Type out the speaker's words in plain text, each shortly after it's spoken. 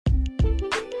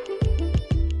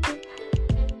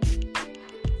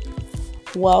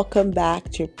Welcome back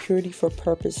to Purity for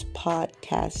Purpose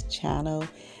podcast channel.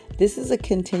 This is a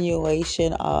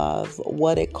continuation of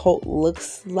what a cult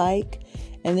looks like.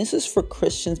 And this is for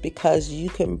Christians because you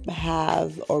can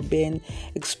have or been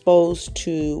exposed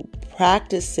to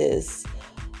practices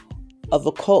of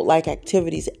occult-like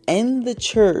activities in the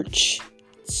church.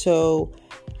 So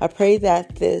I pray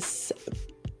that this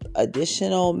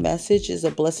additional message is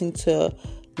a blessing to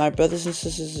my brothers and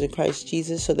sisters in Christ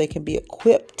Jesus so they can be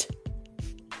equipped.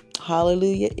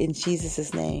 Hallelujah. In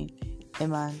Jesus' name.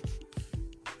 Amen.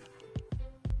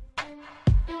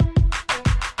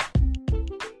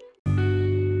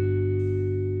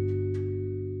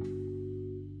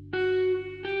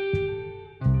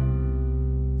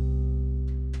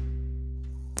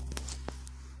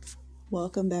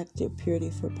 Welcome back to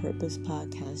Purity for Purpose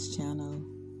podcast channel.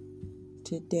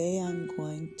 Today I'm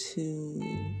going to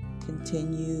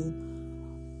continue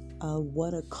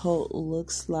what a cult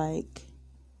looks like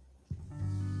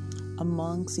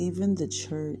amongst even the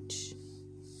church.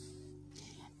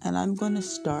 And I'm going to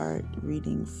start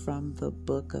reading from the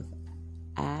book of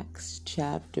Acts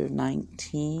chapter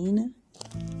 19.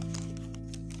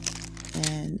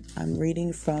 And I'm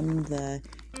reading from the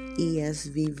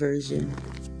ESV version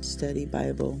study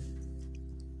Bible.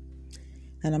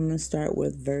 And I'm going to start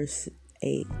with verse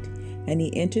 8. And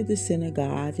he entered the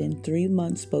synagogue and 3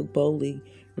 months spoke boldly,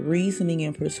 reasoning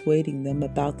and persuading them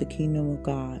about the kingdom of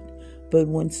God. But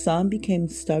when some became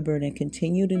stubborn and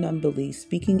continued in unbelief,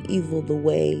 speaking evil the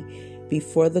way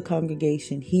before the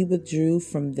congregation, he withdrew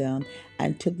from them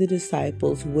and took the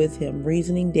disciples with him,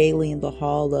 reasoning daily in the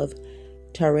hall of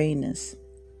Tyrannus.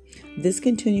 This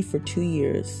continued for 2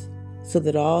 years, so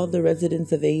that all the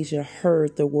residents of Asia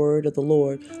heard the word of the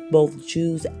Lord, both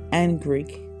Jews and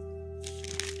Greek.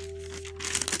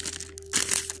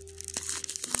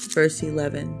 Verse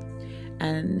 11,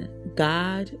 and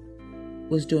God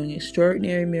was doing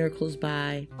extraordinary miracles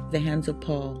by the hands of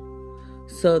Paul,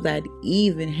 so that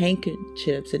even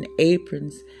handkerchiefs and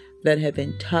aprons that had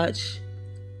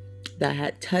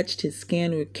touched his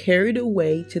skin were carried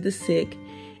away to the sick,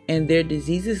 and their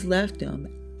diseases left them,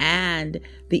 and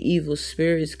the evil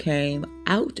spirits came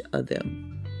out of them.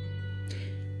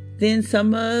 Then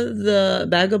some of the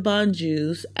vagabond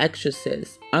Jews,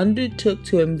 exorcists, undertook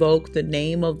to invoke the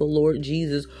name of the Lord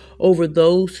Jesus over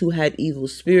those who had evil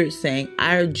spirits, saying,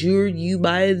 I adjure you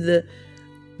by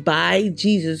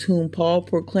Jesus whom Paul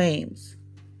proclaims.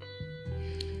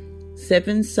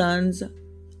 7 sons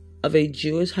of a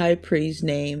Jewish high priest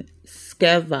named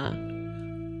Sceva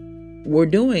were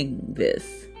doing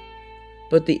this.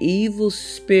 But the evil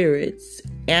spirits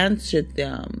answered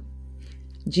them,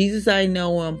 Jesus I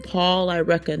know, and Paul I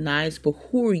recognize, but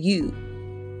who are you?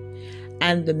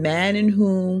 And the man in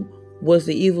whom was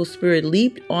the evil spirit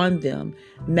leaped on them,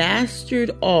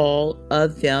 mastered all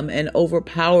of them, and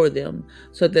overpowered them,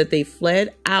 so that they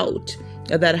fled out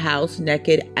of that house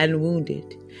naked and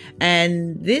wounded.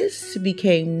 And this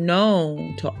became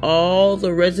known to all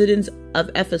the residents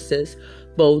of Ephesus,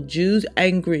 both Jews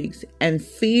and Greeks, and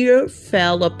fear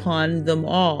fell upon them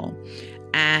all.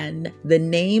 And the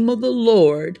name of the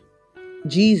Lord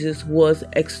Jesus was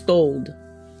extolled.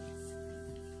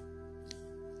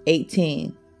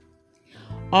 18.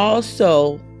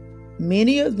 Also,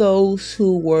 many of those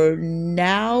who were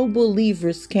now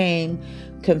believers came,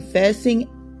 confessing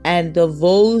and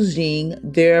divulging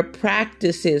their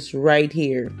practices right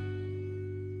here.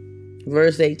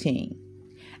 Verse 18.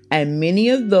 And many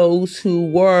of those who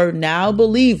were now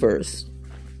believers,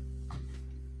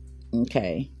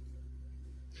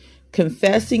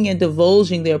 confessing and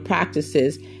divulging their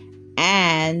practices,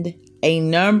 and a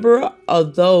number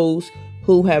of those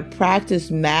who had practiced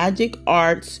magic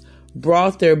arts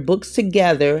brought their books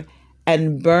together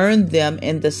and burned them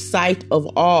in the sight of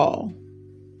all.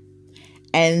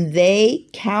 And they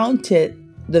counted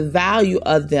the value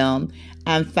of them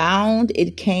and found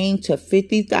it came to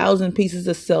 50,000 pieces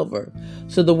of silver.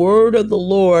 So the word of the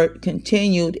Lord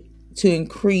continued to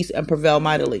increase and prevail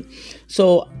mightily.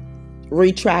 So,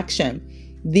 retraction.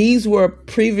 These were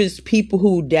previous people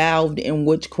who delved in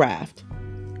witchcraft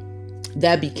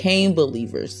that became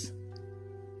believers,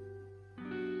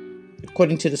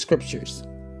 according to the scriptures,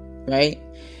 right?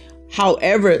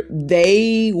 However,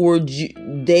 they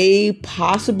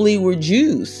possibly were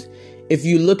Jews. If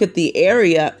you look at the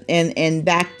area, and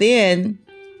back then,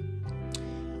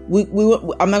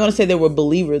 I'm not going to say they were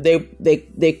believers.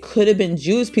 They could have been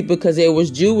Jewish people, because there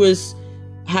was Jewish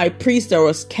high priest that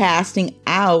was casting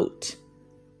out,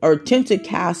 or attempted to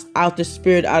cast out, the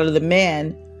spirit out of the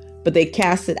man, but they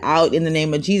cast it out in the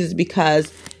name of Jesus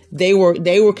because they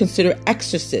were considered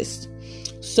exorcists.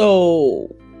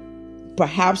 So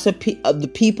perhaps of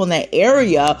the people in that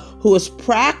area who was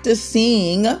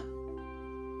practicing,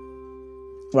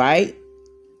 right?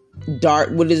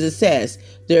 What does it says?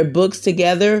 Their books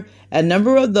together. A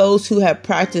number of those who had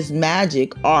practiced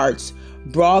magic arts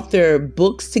brought their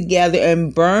books together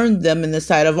and burned them in the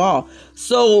sight of all.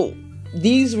 So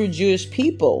these were Jewish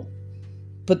people,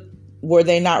 but were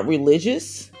they not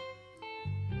religious?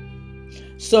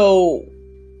 So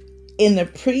in the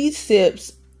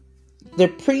pretense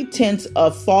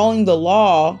of following the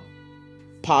law,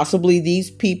 possibly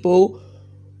these people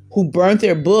who burnt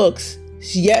their books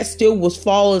yet still was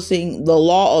following the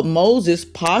law of Moses,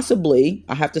 possibly,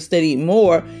 I have to study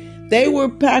more, they were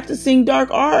practicing dark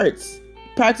arts,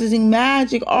 practicing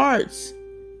magic arts,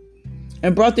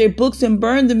 and brought their books and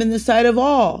burned them in the sight of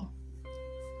all.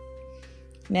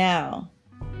 Now,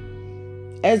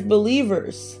 as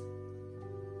believers,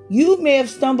 you may have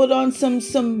stumbled on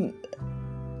some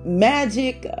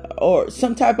magic or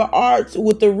some type of arts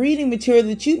with the reading material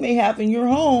that you may have in your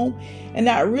home, and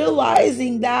not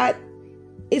realizing that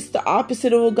it's the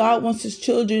opposite of what God wants his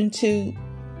children to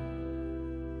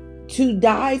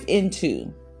dive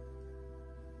into.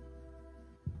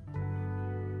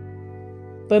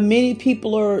 But many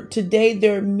people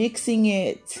they're mixing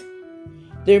it.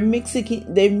 They're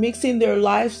mixing their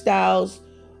lifestyles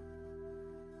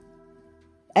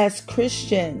as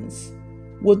Christians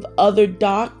with other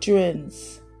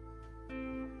doctrines.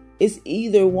 It's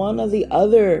either one or the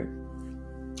other.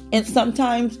 And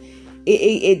sometimes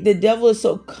the devil is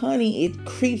so cunning, it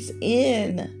creeps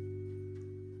in.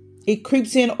 It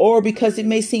creeps in, or because it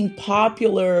may seem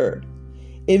popular.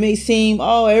 It may seem,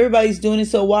 oh, everybody's doing it,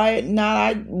 so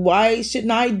why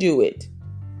shouldn't I do it?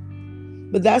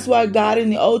 But that's why God in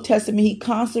the Old Testament, he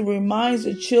constantly reminds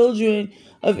the children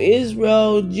of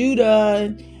Israel,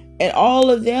 Judah, and all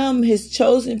of them, his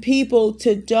chosen people,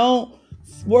 to don't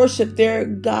worship their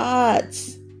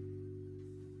gods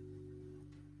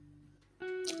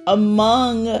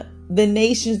among the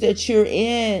nations that you're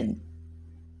in.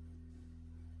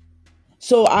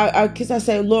 So I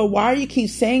say, Lord, why do you keep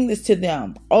saying this to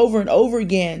them over and over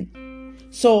again?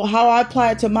 So how I apply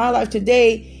it to my life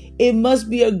today, it must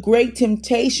be a great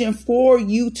temptation for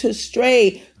you to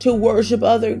stray, to worship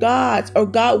other gods, or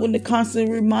God wouldn't have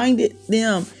constantly reminded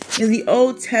them in the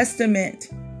Old Testament.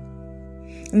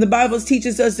 And the Bible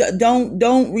teaches us that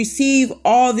don't receive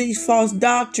all these false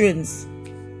doctrines.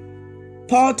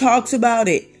 Paul talks about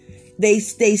it. They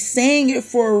saying it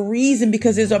for a reason,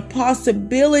 because there's a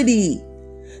possibility.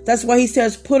 That's why he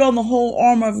says, put on the whole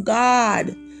armor of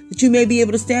God, that you may be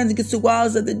able to stand against the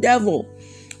wiles of the devil.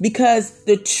 Because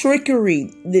the trickery,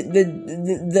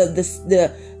 the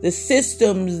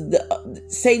systems,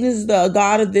 Satan is the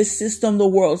god of this system, the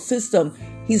world system.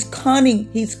 He's cunning.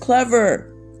 He's clever.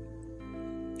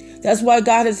 That's why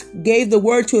God has gave the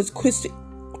word to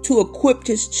equip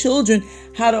his children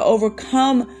how to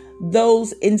overcome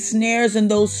those ensnares and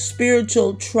those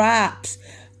spiritual traps,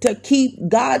 to keep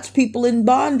God's people in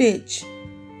bondage.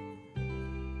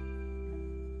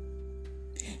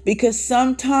 Because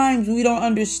sometimes we don't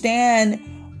understand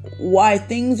why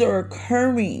things are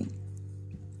occurring.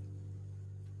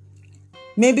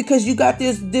 Maybe because you got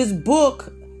this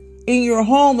book in your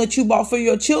home that you bought for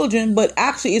your children, but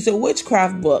actually it's a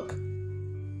witchcraft book.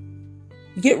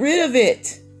 Get rid of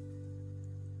it.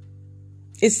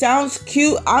 It sounds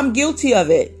cute. I'm guilty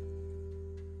of it.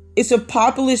 It's a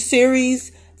popular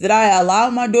series that I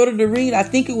allowed my daughter to read. I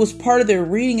think it was part of their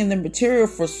reading and the material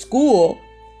for school.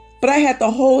 But I had the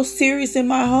whole series in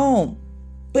my home.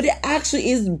 But it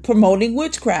actually is promoting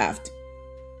witchcraft.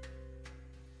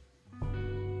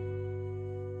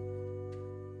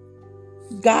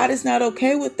 God is not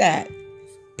okay with that.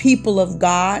 People of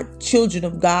God, children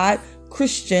of God,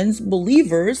 Christians,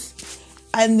 believers.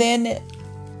 And then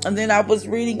I was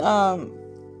reading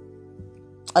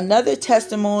another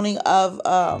testimony of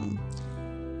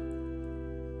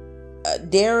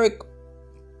Derek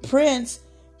Prince.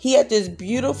 He had this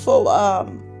beautiful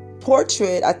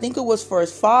portrait. I think it was for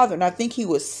his father, and I think he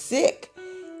was sick,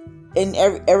 and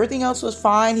everything else was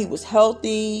fine. He was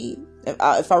healthy,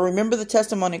 if I remember the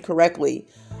testimony correctly.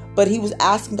 But he was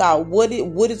asking God, what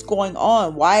is going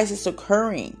on? Why is this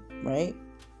occurring? Right?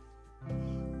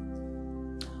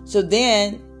 So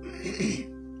then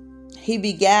he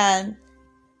began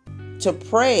to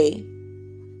pray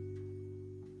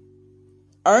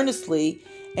earnestly,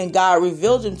 and God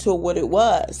revealed him to what it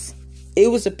was. It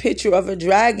was a picture of a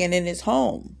dragon in his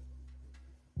home.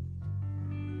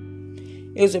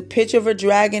 It was a picture of a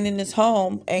dragon in his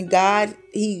home, and God,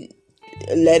 he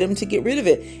led him to get rid of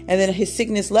it. And then his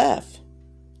sickness left.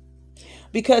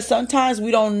 Because sometimes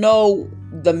we don't know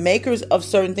the makers of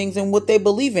certain things and what they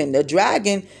believe in. The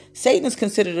dragon, Satan is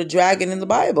considered a dragon in the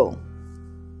Bible.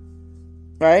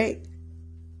 Right?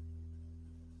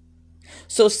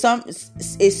 So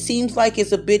it seems like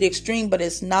it's a bit extreme, but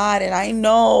it's not. And I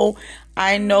know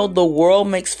the world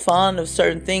makes fun of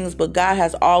certain things, but God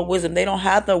has all wisdom. They don't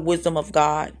have the wisdom of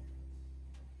God.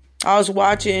 I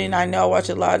watch a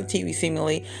lot of TV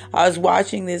seemingly. I was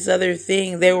watching this other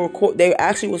thing. They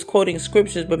actually was quoting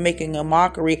scriptures, but making a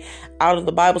mockery out of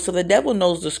the Bible. So the devil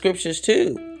knows the scriptures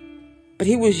too, but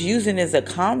he was using it as a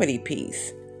comedy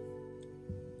piece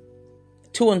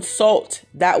to insult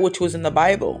that which was in the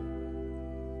Bible.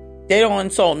 They don't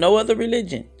insult no other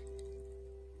religion.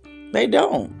 They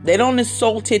don't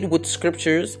insult it with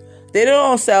scriptures. They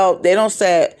don't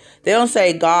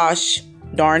say gosh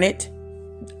darn it.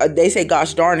 They say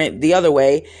gosh darn it the other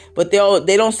way, but they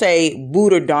don't say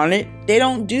Buddha darn it. They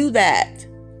don't do that.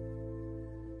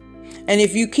 And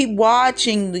if you keep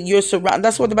watching your surround,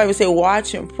 that's what the Bible says,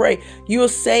 watch and pray. You'll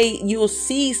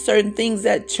see certain things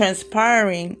that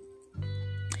transpiring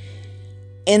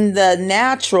in the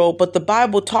natural, but the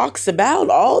Bible talks about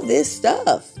all this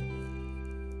stuff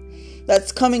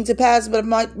that's coming to pass. But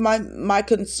my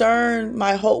concern,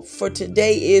 my hope for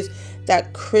today is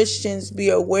that Christians be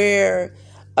aware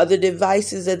of the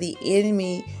devices of the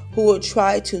enemy who will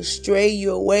try to stray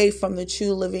you away from the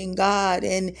true living God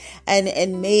and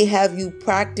may have you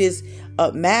practice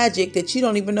magic that you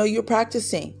don't even know you're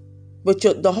practicing. But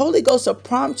the Holy Ghost will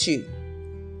prompt you.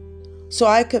 So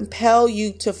I compel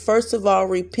you to first of all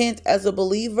repent as a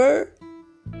believer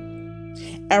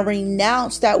and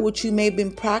renounce that which you may have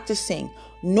been practicing.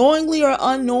 Knowingly or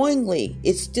unknowingly,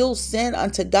 it's still sin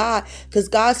unto God, because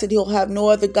God said he'll have no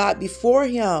other God before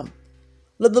him.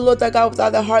 Love the Lord thy God with all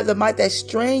thy heart, thy might, thy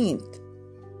strength.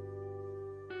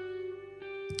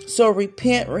 So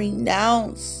repent,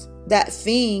 renounce that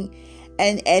thing,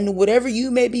 and whatever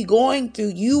you may be going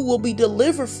through, you will be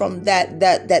delivered from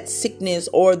that sickness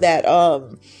or that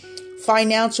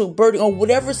financial burden or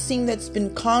whatever thing that's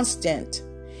been constant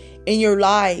in your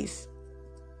life.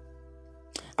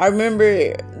 I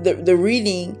remember the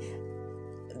reading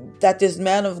that this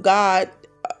man of God,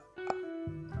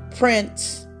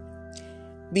 Prince,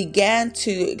 began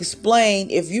to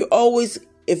explain. If you always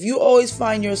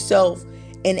find yourself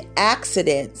in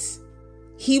accidents,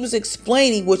 he was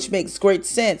explaining, which makes great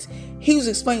sense. He was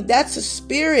explaining that's a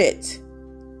spirit.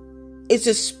 It's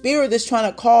a spirit that's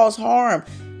trying to cause harm.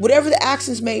 Whatever the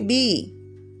actions may be,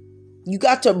 you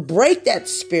got to break that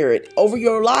spirit over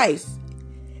your life.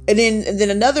 And then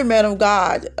another man of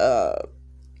God,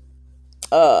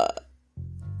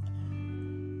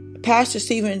 Pastor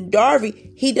Stephen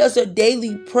Darby, he does a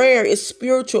daily prayer. It's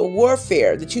spiritual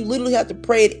warfare that you literally have to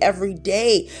pray it every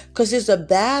day, because there's a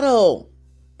battle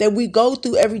that we go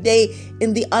through every day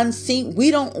in the unseen.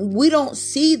 We don't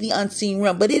see the unseen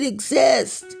realm, but it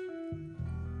exists.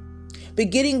 But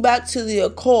getting back to the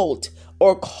occult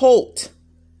or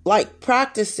cult-like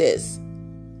practices,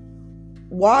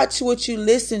 watch what you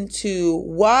listen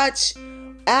to.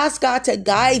 Ask God to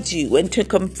guide you and to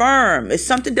confirm. If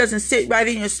something doesn't sit right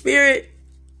in your spirit,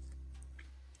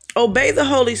 obey the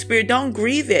Holy Spirit. Don't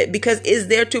grieve it, because it's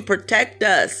there to protect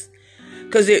us.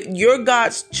 Because you're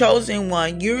God's chosen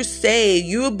one. You're saved.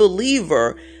 You're a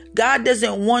believer. God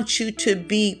doesn't want you to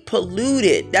be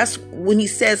polluted. That's when he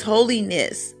says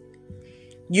holiness.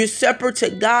 You're separate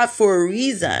to God for a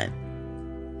reason.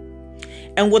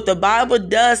 And what the Bible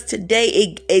does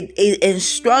today, it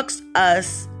instructs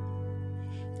us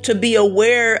to be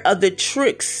aware of the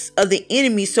tricks of the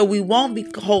enemy, so we won't be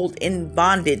held in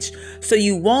bondage. So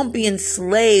you won't be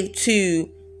enslaved to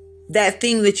that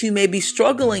thing that you may be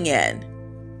struggling in.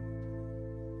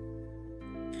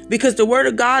 Because the word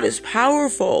of God is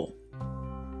powerful.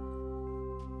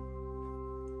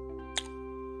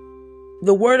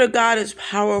 The word of God is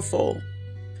powerful.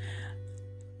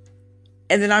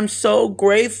 And then I'm so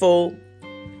grateful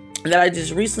that I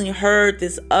just recently heard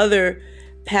this other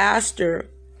pastor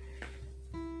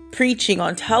preaching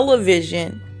on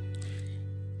television.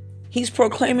 He's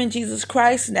proclaiming Jesus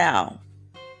Christ now.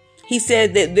 He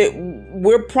said that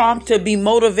we're prompt to be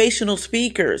motivational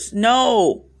speakers.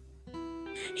 No.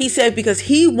 He said because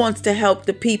he wants to help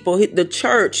the people, the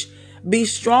church, be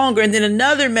stronger. And then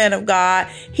another man of God,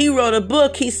 he wrote a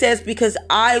book. He says, because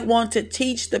I want to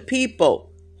teach the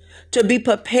people to be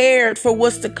prepared for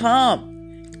what's to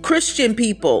come. Christian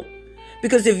people.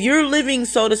 Because if you're living,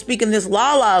 so to speak, in this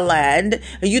la-la land,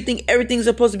 and you think everything's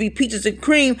supposed to be peaches and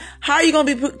cream, how are you going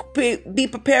to be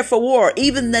prepared for war?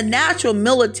 Even the natural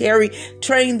military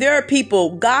train their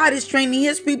people. God is training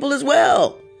his people as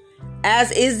well,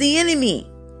 as is the enemy.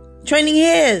 training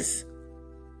his.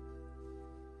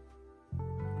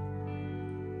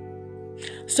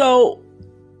 So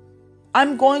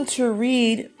I'm going to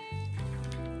read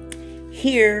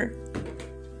here,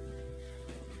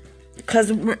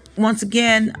 because once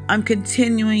again, I'm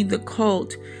continuing the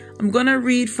cult. I'm going to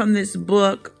read from this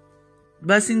book,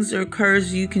 Blessings or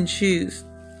Curses You Can Choose.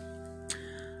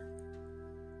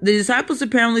 The disciples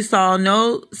apparently saw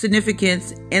no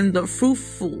significance in the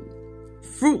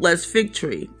fruitless fig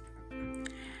tree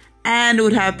and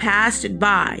would have passed it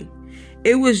by.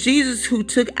 It was Jesus who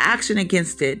took action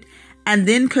against it and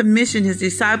then commissioned his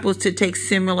disciples to take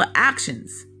similar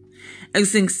actions. In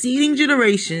succeeding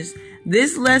generations,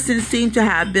 this lesson seemed to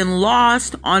have been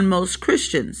lost on most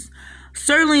Christians.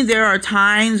 Certainly there are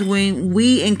times when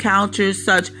we encounter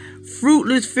such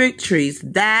fruitless fig trees,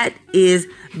 that is,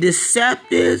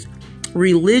 deceptive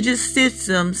religious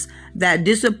systems that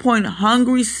disappoint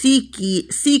hungry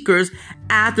seekers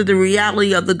after the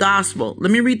reality of the gospel.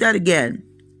 Let me read that again.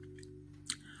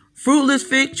 Fruitless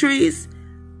fig trees,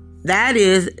 that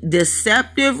is,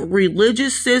 deceptive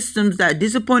religious systems that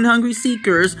disappoint hungry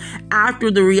seekers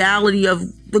after the reality of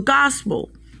the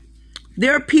gospel.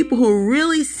 There are people who are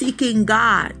really seeking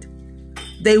God.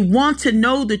 They want to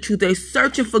know the truth. They're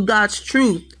searching for God's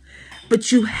truth.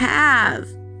 But you have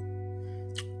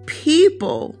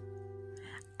people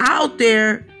out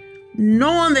there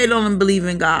knowing they don't believe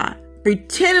in God,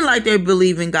 pretending like they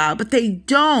believe in God, but they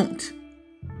don't.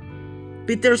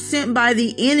 But they're sent by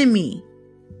the enemy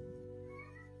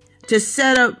to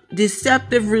set up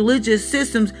deceptive religious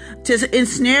systems to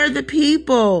ensnare the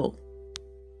people.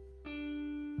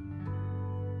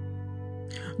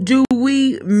 Do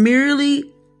we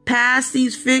merely pass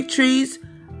these fig trees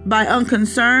by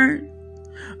unconcern?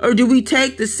 Or do we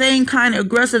take the same kind of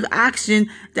aggressive action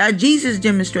that Jesus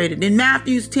demonstrated? In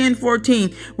Matthew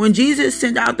 10:14, when Jesus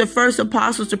sent out the first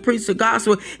apostles to preach the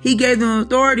gospel, he gave them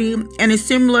authority and a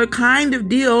similar kind of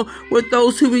deal with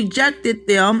those who rejected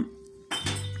them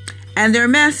and their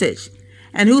message.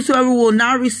 And whosoever will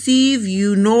not receive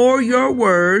you nor your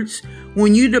words,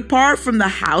 when you depart from the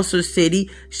house or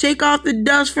city, shake off the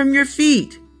dust from your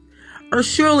feet. Or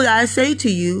surely I say to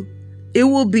you, it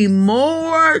will be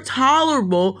more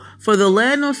tolerable for the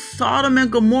land of Sodom and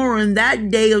Gomorrah in that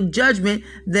day of judgment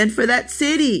than for that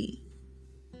city.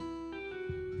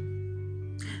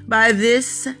 By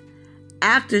this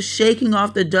act of shaking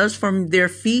off the dust from their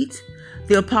feet,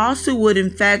 the apostle would in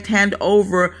fact hand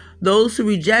over those who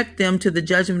reject them to the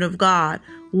judgment of God,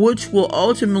 which will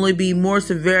ultimately be more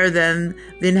severe than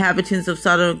the inhabitants of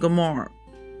Sodom and Gomorrah.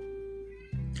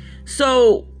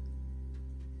 So,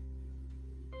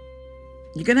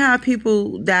 you're going to have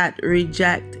people that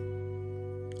reject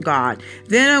God.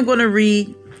 Then I'm going to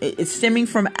read, it's stemming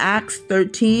from Acts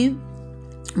 13,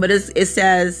 but it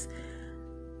says,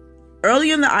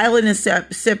 early on the island of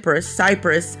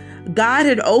Cyprus, God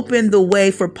had opened the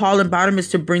way for Paul and Barnabas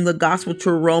to bring the gospel to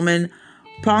a Roman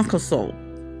proconsul.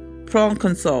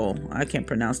 I can't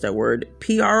pronounce that word.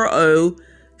 Proconsul.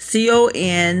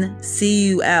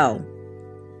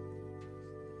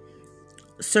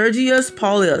 Sergius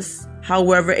Paulus,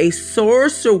 however, a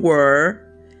sorcerer,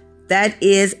 that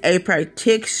is a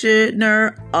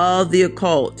practitioner of the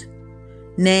occult,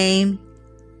 named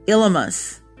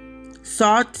Elymas,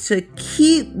 sought to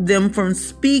keep them from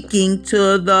speaking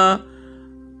to the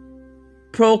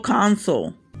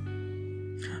proconsul.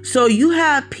 So you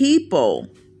have people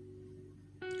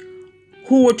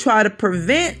who will try to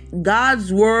prevent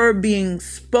God's word being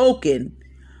spoken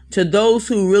to those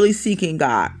who really seeking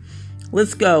God.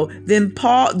 Let's go.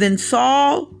 Then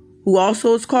Saul, who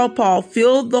also is called Paul,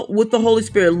 filled with the Holy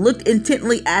Spirit, looked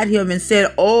intently at him and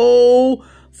said, "Oh,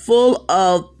 full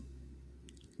of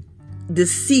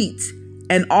deceit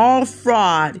and all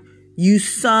fraud, you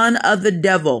son of the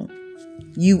devil,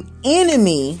 you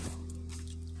enemy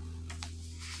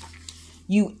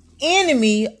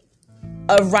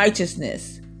of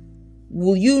righteousness,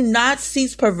 will you not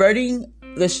cease perverting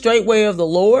the straight way of the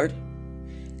Lord?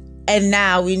 And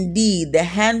now indeed the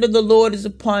hand of the Lord is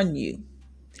upon you,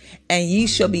 and ye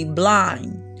shall be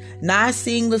blind, not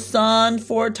seeing the sun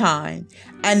for a time."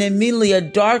 And immediately a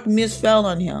dark mist fell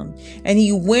on him, and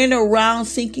he went around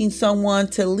seeking someone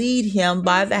to lead him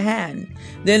by the hand.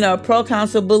 Then a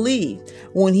proconsul believed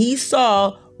when he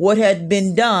saw what had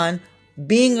been done,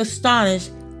 being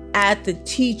astonished at the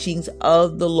teachings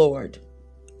of the Lord.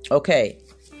 Okay.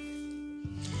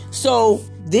 So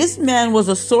this man was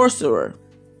a sorcerer,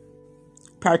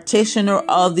 practitioner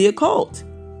of the occult,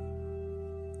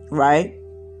 right?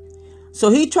 So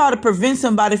he tried to prevent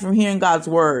somebody from hearing God's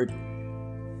word.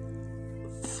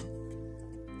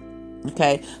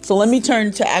 Okay, so let me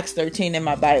turn to Acts 13 in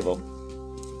my Bible.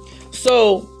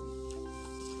 So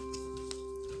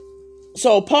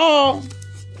Paul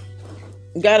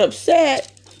got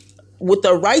upset with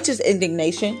the righteous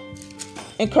indignation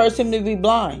and cursed him to be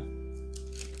blind.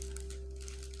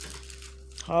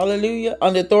 Hallelujah.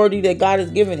 On the authority that God has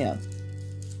given him.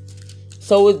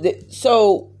 So with the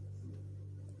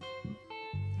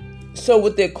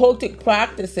occultic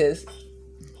practices,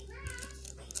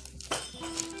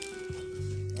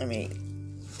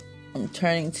 I'm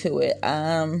turning to it.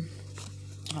 Hallelujah.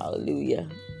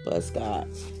 Bless God.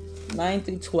 9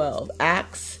 through 12.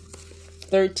 Acts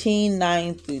 13,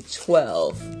 9 through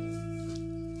 12.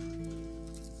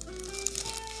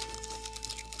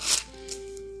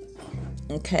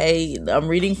 Okay, I'm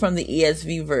reading from the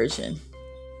ESV version.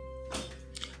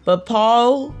 But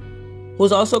Saul, who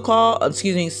was also called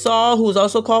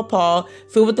Paul,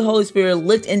 filled with the Holy Spirit,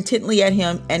 looked intently at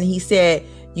him, and he said,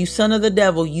 "You son of the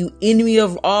devil, you enemy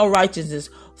of all righteousness,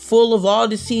 full of all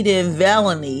deceit and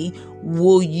villainy,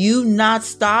 will you not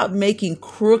stop making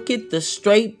crooked the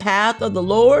straight path of the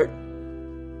Lord?"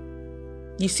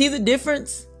 You see the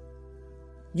difference?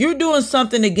 You're doing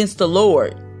something against the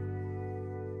Lord.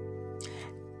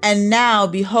 And now,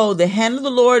 behold, the hand of the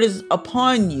Lord is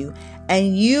upon you,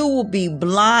 and you will be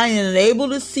blind and unable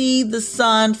to see the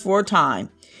sun for a time.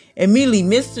 Immediately,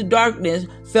 mist of darkness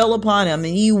fell upon him,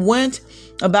 and he went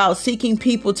about seeking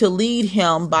people to lead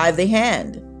him by the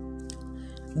hand.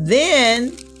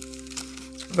 Then,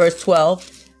 verse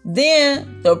 12,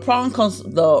 then the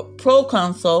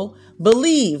proconsul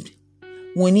believed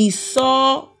when he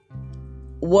saw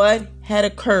what had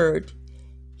occurred.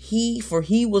 For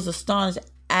he was astonished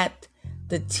at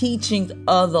the teaching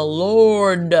of the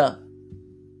Lord.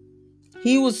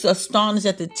 He was astonished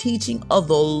at the teaching of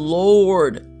the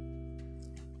Lord.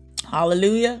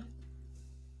 Hallelujah.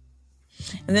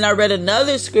 And then I read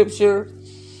another scripture.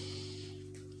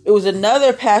 It was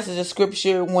another passage of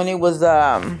scripture when it was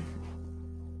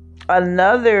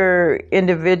another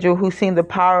individual who seen the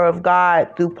power of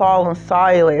God through Paul and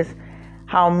Silas.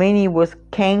 How many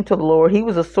came to the Lord. He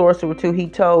was a sorcerer too. He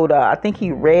told, I think he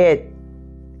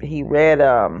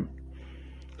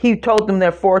told them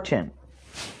their fortune.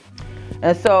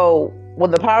 And so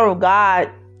when the power of God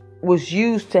was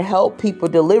used to help people,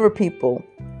 deliver people,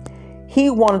 he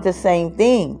wanted the same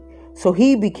thing. So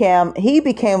he became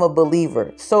a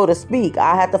believer, so to speak.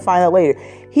 I had to find out later.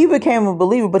 He became a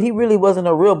believer, but he really wasn't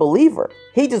a real believer.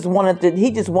 He just wanted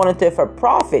it for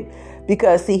profit.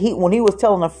 Because see, when he was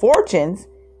telling the fortunes,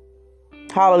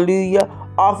 hallelujah,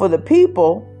 off of the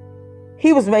people,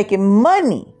 he was making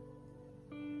money.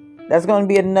 That's going to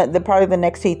be the part of the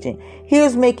next teaching. He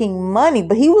was making money,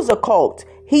 but he was a cult.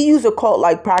 He used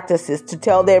occult-like practices to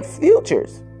tell their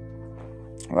futures,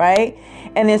 right?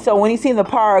 And then so when he seen the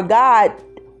power of God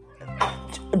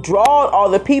draw all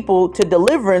the people to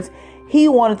deliverance, he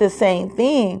wanted the same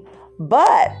thing,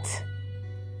 but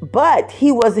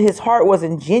his heart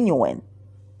wasn't genuine.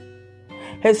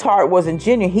 His heart wasn't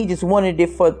genuine. He just wanted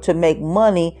it to make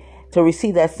money, to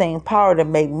receive that same power to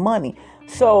make money.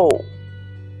 So,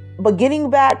 but getting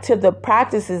back to the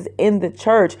practices in the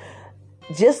church,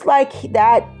 just like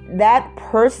that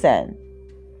person,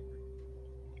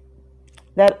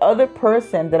 that other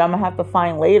person that I'm going to have to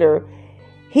find later,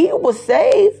 he was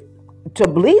saved, to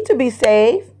believe to be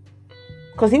saved,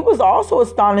 because he was also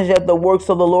astonished at the works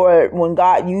of the Lord when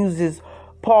God uses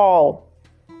Paul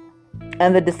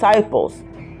and the disciples.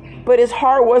 But his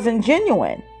heart wasn't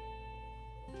genuine.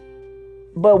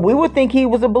 But we would think he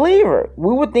was a believer.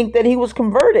 We would think that he was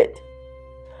converted.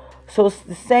 So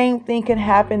the same thing can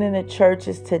happen in the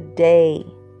churches today.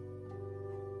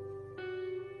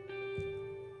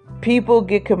 People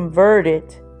get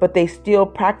converted, but they still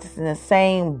practicing the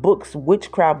same books,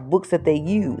 witchcraft books that they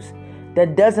use,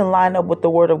 that doesn't line up with the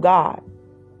word of God.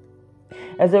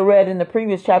 As I read in the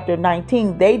previous chapter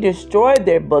 19, they destroyed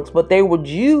their books, but they were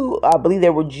I believe they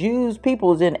were Jews,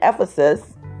 peoples in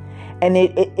Ephesus, and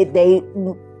they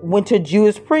went to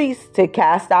Jewish priests to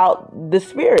cast out the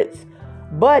spirits,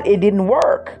 but it didn't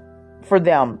work for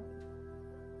them.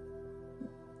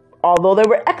 Although they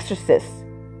were exorcists,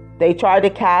 they tried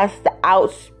to cast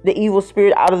out the evil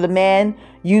spirit out of the man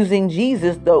using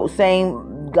Jesus, the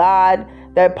same God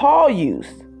that Paul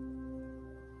used.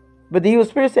 But the evil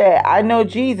spirit said, "I know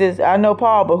Jesus, I know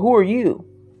Paul, but who are you?"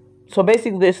 So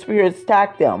basically the spirits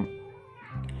attacked them.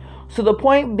 So the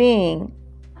point being,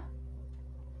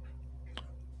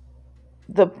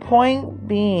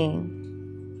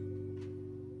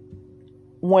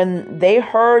 when they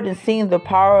heard and seen the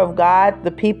power of God,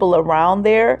 the people around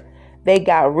there, they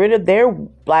got rid of their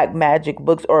black magic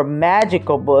books or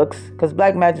magical books, because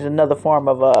black magic is another form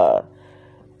of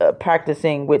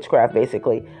practicing witchcraft,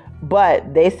 basically.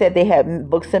 But they said they had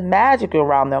books of magic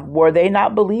around them. Were they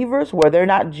not believers? Were they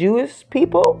not Jewish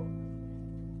people?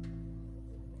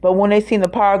 But when they seen the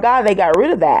power of God, they got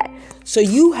rid of that. So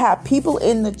you have people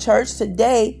in the church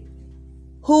today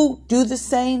who do the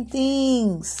same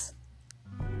things.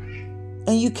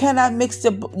 And you cannot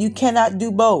you cannot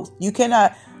do both. You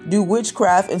cannot do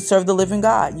witchcraft and serve the living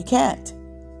God. You can't.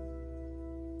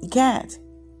 You can't.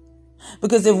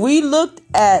 Because if we looked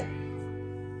at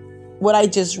what I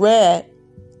just read,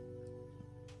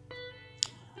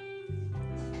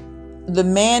 the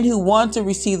man who wanted to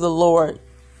receive the Lord,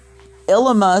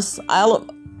 Elymas,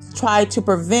 tried to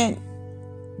prevent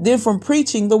them from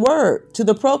preaching the word to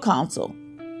the proconsul.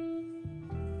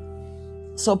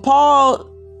 So Paul,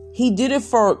 he did it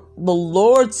for the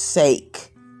Lord's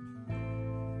sake.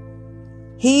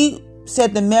 He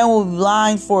said the man will be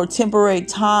blind for a temporary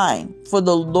time for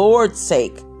the Lord's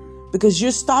sake, because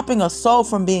you're stopping a soul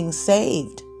from being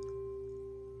saved.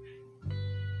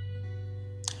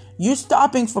 You're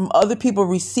stopping from other people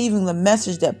receiving the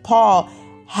message that Paul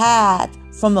had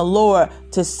from the Lord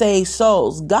to save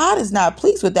souls. God is not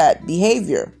pleased with that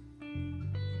behavior.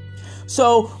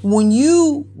 So when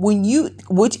you,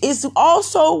 which is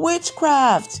also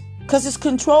witchcraft, because it's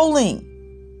controlling.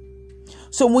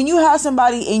 So when you have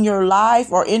somebody in your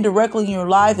life or indirectly in your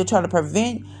life that try to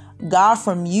prevent God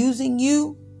from using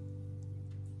you,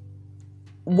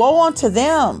 woe unto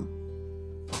them.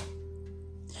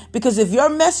 Because if your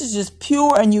message is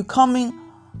pure and you're coming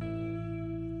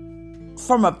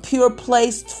from a pure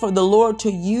place for the Lord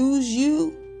to use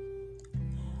you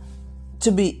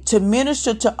to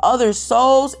minister to other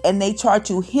souls, and they try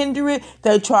to hinder it,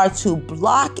 they try to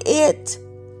block it,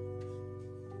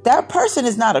 that person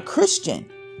is not a Christian,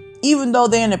 even though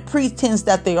they're in the pretense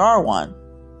that they are one.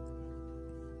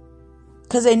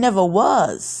 Because they never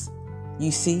was,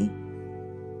 you see.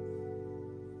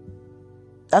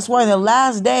 That's why in the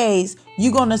last days,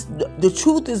 the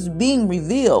truth is being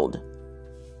revealed.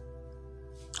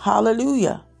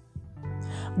 Hallelujah.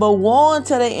 But woe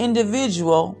unto the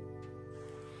individual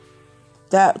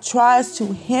that tries to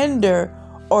hinder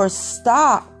or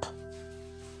stop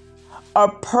a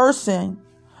person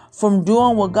from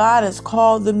doing what God has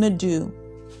called them to do.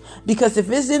 Because if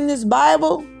it's in this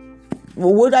Bible,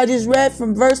 what I just read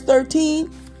from verse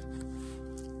 13,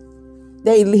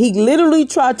 he literally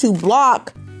tried to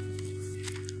block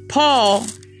Paul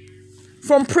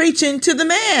from preaching to the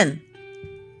man.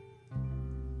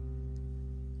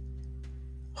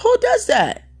 Who does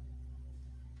that?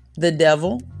 The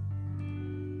devil.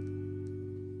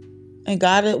 And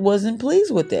God wasn't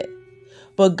pleased with it.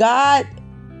 But God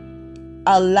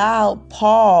allowed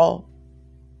Paul,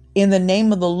 in the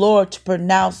name of the Lord, to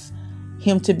pronounce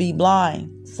him to be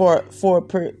blind for a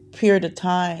period of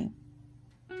time.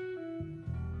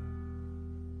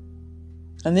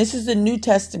 And this is the New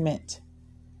Testament.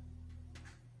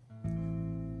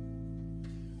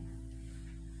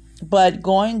 But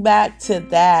going back to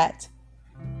that,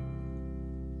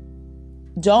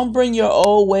 don't bring your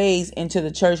old ways into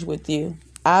the church with you.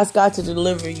 Ask God to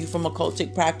deliver you from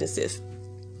occultic practices.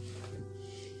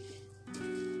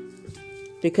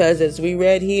 Because as we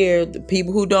read here, the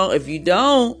people who don't, if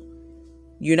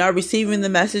you're not receiving the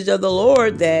message of the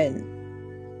Lord, then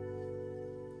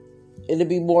it'll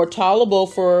be more tolerable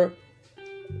for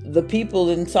the people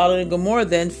in Sodom and Gomorrah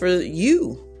than for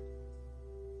you.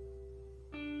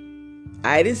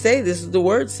 I didn't say this, is the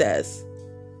word says.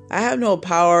 I have no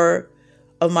power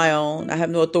of my own. I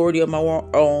have no authority of my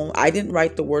own. I didn't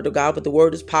write the word of God, but the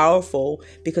word is powerful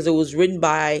because it was written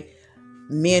by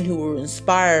men who were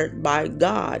inspired by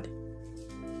God.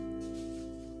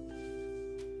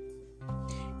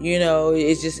 You know,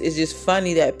 it's just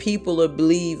funny that people will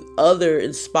believe other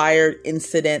inspired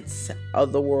incidents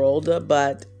of the world,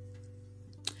 but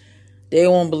they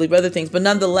won't believe other things. But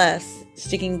nonetheless,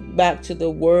 sticking back to the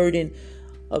word and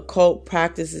occult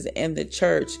practices in the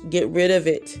church, get rid of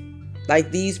it.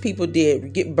 Like these people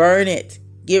did. Burn it.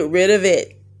 Get rid of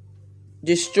it.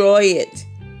 Destroy it.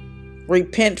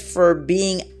 Repent for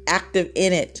being active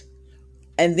in it.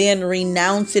 And then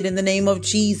renounce it in the name of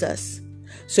Jesus.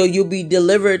 So you'll be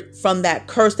delivered from that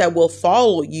curse that will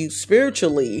follow you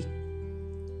spiritually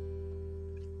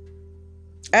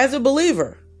as a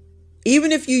believer.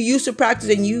 Even if you used to practice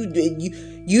and you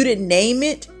didn't name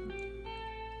it,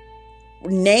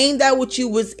 name that what you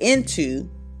was into.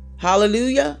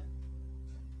 Hallelujah.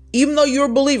 Even though you're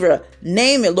a believer,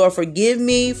 name it. Lord, forgive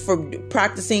me for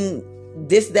practicing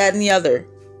this, that, and the other.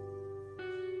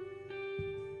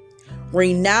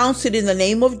 Renounce it in the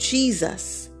name of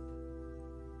Jesus.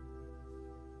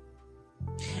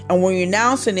 And when you're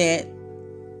renouncing it,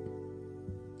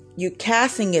 you're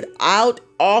casting it out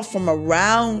off from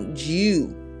around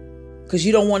you, because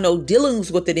you don't want no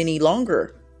dealings with it any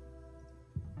longer.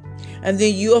 And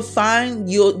then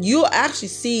you'll actually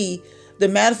see the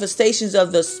manifestations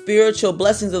of the spiritual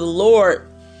blessings of the Lord.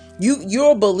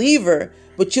 You're a believer,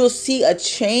 but you'll see a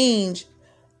change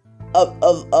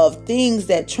of things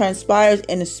that transpires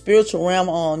in the spiritual realm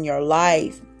on your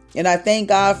life. And I thank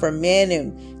God for men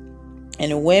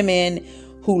and women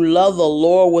who love the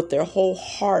Lord with their whole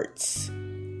hearts.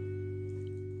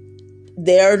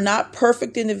 They're not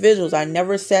perfect individuals. I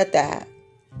never said that.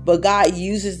 But God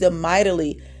uses them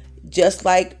mightily. Just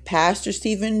like Pastor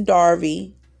Stephen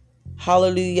Darby.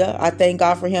 Hallelujah. I thank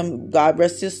God for him. God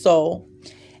rest his soul.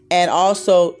 And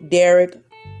also Derek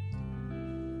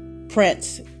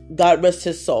Prince. God rest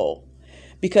his soul.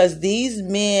 Because these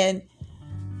men,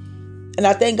 and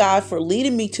I thank God for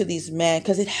leading me to these men,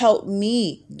 because it helped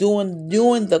me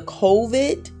during the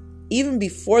COVID. Even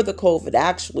before the COVID,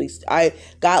 actually,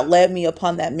 God led me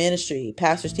upon that ministry,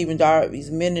 Pastor Stephen Darby's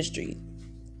ministry.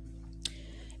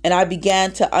 And I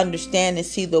began to understand and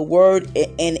see the word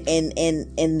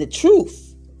in the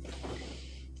truth.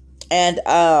 And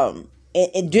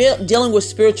dealing with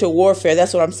spiritual warfare,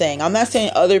 that's what I'm saying. I'm not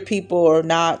saying other people are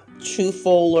not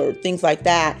truthful or things like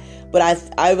that. But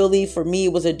I believe for me,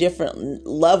 it was a different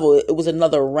level. It was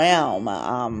another realm.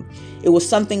 It was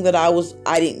something that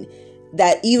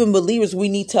that even believers, we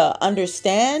need to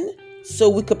understand so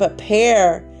we could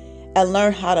prepare and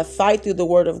learn how to fight through the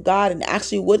word of God, and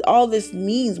actually what all this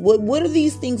means. What do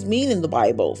these things mean in the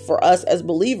Bible for us as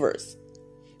believers?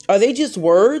 Are they just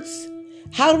words?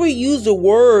 How do we use the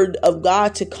word of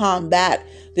God to combat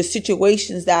the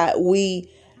situations that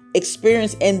we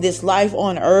experience in this life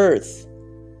on earth?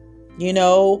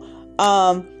 Because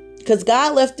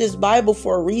God left this Bible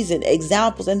for a reason,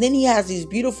 examples. And then he has these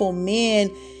beautiful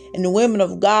men and the women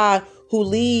of God who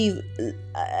leave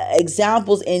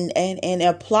examples and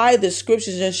apply the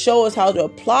scriptures and show us how to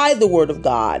apply the word of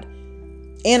God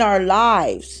in our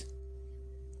lives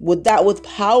with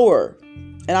power.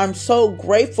 And I'm so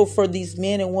grateful for these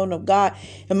men and women of God.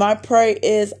 And my prayer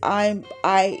is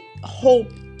I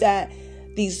hope that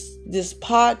this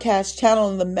podcast channel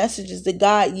and the messages that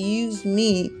God used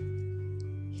me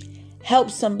help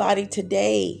somebody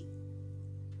today.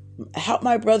 Help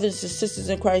my brothers and sisters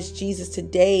in Christ Jesus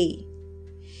today.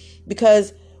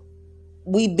 Because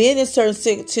we've been in certain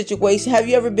situations. Have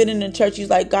you ever been in a church? You're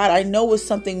like, God, I know it's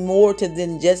something more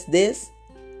than just this.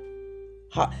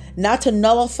 Not to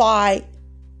nullify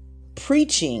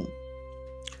preaching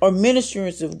or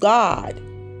ministers of God,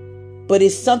 but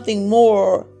it's something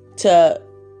more to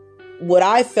what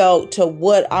I felt, to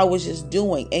what I was just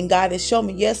doing. And God has shown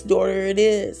me, yes, daughter, it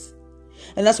is.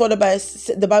 And that's what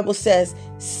the Bible says,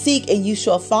 seek and you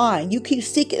shall find. You keep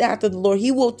seeking after the Lord.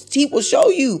 He will show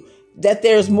you that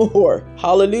there's more.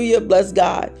 Hallelujah. Bless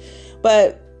God.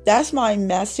 But that's my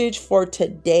message for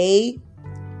today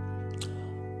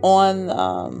on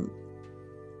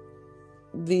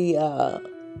the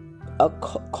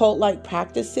cult-like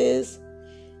practices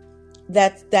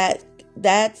that's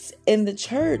in the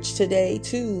church today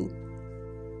too.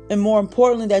 And more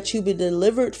importantly, that you be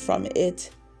delivered from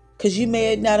it, because you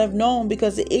may not have known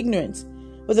because of ignorance.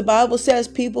 But the Bible says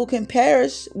people can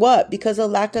perish, what? Because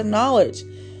of lack of knowledge.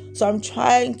 So I'm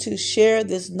trying to share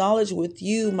this knowledge with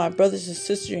you, my brothers and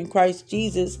sisters in Christ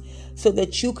Jesus, so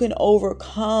that you can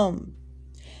overcome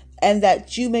and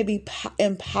that you may be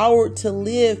empowered to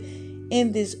live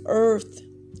in this earth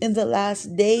in the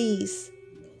last days,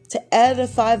 to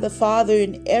edify the Father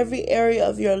in every area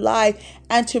of your life,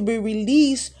 and to be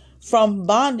released from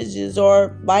bondages,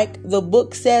 or like the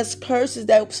book says, curses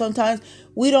that sometimes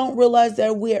we don't realize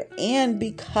that we're in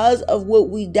because of what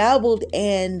we dabbled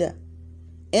in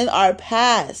our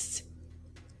past.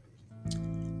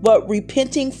 But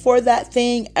repenting for that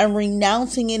thing and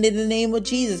renouncing it in the name of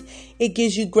Jesus, it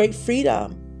gives you great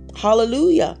freedom.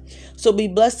 Hallelujah. So be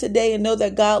blessed today and know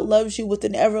that God loves you with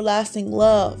an everlasting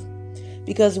love.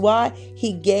 Because why?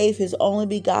 He gave his only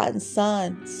begotten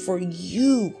Son for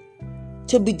you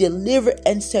to be delivered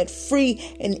and set free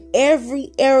in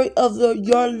every area of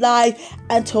your life,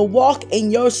 and to walk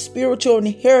in your spiritual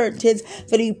inheritance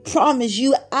that he promised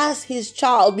you as his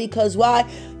child. Because why?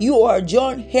 You are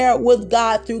joint heir with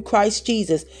God through Christ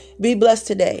Jesus. Be blessed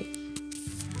today.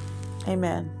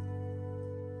 Amen.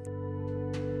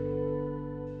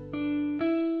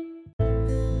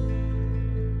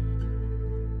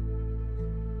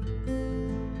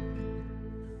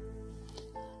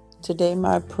 Today,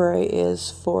 my prayer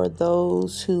is for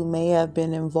those who may have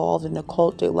been involved in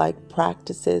occultic-like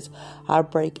practices. I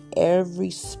break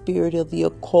every spirit of the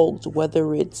occult,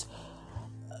 whether it's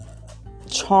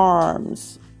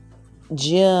charms,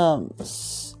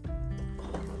 gems,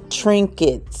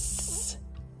 trinkets,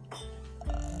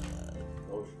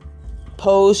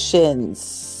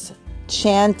 potions,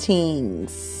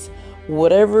 chantings,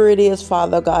 whatever it is,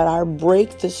 Father God. I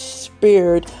break the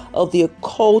spirit of the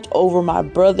occult over my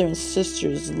brother and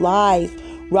sister's life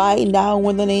right now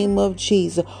in the name of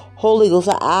Jesus. Holy Ghost,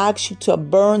 I ask you to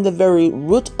burn the very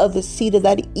root of the seed of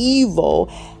that evil,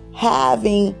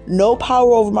 having no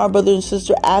power over my brother and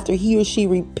sister after he or she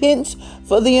repents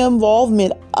for the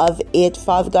involvement of it,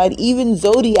 Father God. Even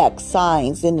zodiac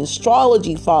signs and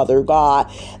astrology, Father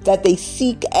God, that they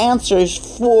seek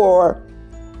answers for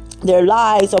their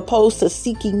lives, opposed to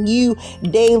seeking you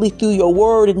daily through your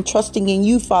word and trusting in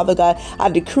you, Father God. I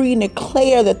decree and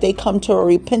declare that they come to a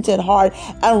repentant heart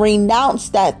and renounce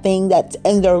that thing that's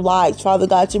in their lives, Father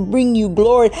God, to bring you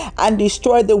glory and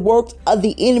destroy the works of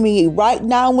the enemy right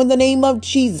now in the name of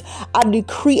Jesus. I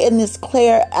decree and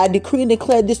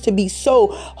declare this to be so.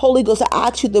 Holy Ghost, I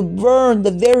ask you to burn the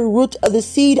very root of the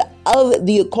seed of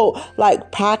the occult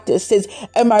like practices,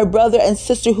 and my brother and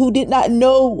sister who did not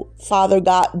know, Father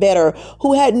God, better,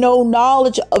 who had no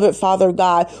knowledge of it, Father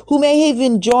God, who may have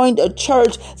even joined a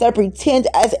church that pretends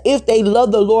as if they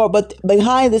love the Lord, but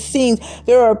behind the scenes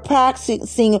they are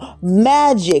practicing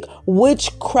magic,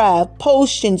 witchcraft,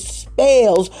 potions,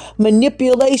 spells,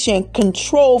 manipulation,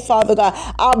 control, Father God.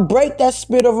 I break that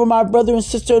spirit over my brother and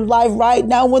sister life right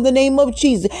now in the name of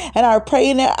Jesus, and I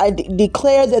pray and I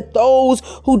declare that those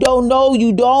who don't know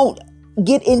you don't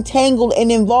get entangled and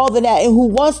involved in that, and who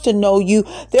wants to know you,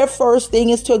 their first thing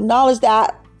is to acknowledge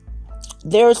that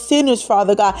they're sinners,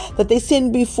 Father God, that they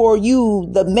sin before you,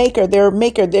 the maker, their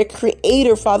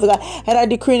creator, Father God. And I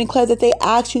decree and declare that they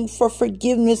ask you for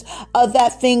forgiveness of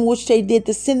that thing which they did,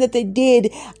 the sin that they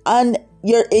did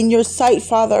in your sight,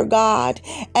 Father God.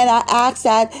 And I ask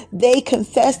that they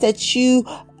confess that you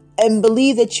and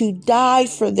believe that you died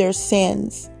for their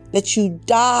sins, that you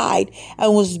died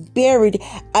and was buried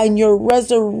and you're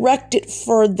resurrected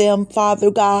for them,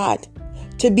 Father God,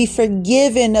 to be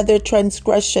forgiven of their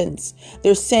transgressions,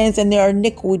 their sins, and their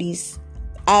iniquities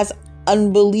as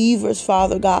unbelievers,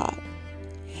 Father God.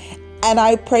 And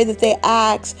I pray that they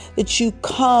ask that you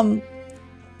come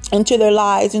into their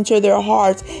lives, into their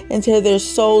hearts, into their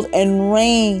souls, and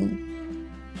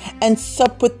reign and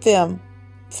sup with them,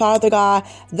 Father God.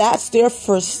 That's their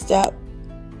first step,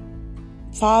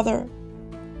 Father.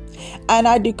 And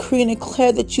I decree and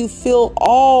declare that you fill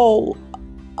all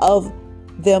of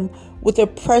them with the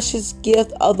precious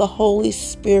gift of the Holy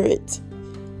Spirit.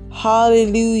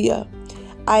 Hallelujah.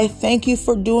 I thank you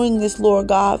for doing this, Lord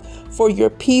God, for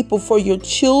your people, for your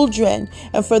children,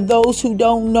 and for those who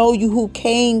don't know you, who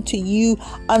came to you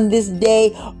on this day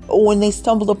when they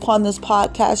stumbled upon this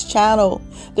podcast channel.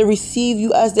 They receive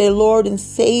you as their Lord and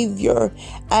Savior.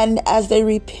 And as they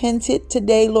repented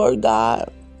today, Lord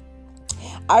God,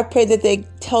 I pray that they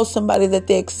tell somebody that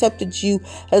they accepted you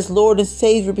as Lord and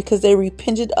Savior because they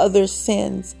repented of their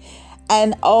sins.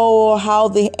 And oh, how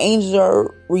the angels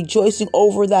are rejoicing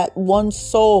over that one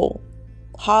soul.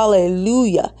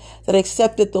 Hallelujah. That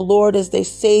accepted the Lord as their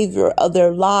Savior of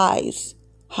their lives.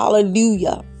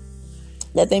 Hallelujah.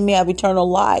 That they may have eternal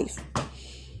life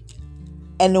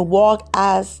and to walk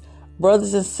as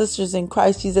brothers and sisters in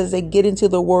Christ Jesus as they get into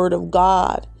the Word of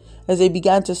God, as they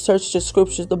began to search the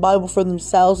scriptures, the Bible for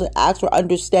themselves, and ask for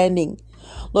understanding.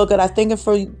 Lord God, I thank you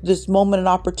for this moment and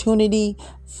opportunity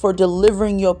for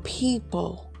delivering your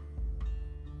people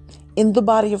in the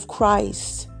body of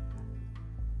Christ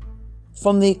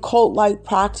from the occult-like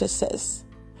practices,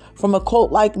 from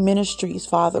occult-like ministries,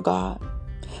 Father God.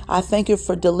 I thank you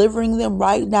for delivering them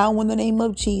right now in the name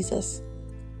of Jesus.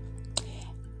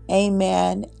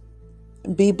 Amen.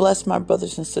 Be blessed, my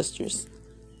brothers and sisters.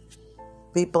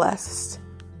 Be blessed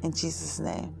in Jesus'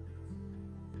 name.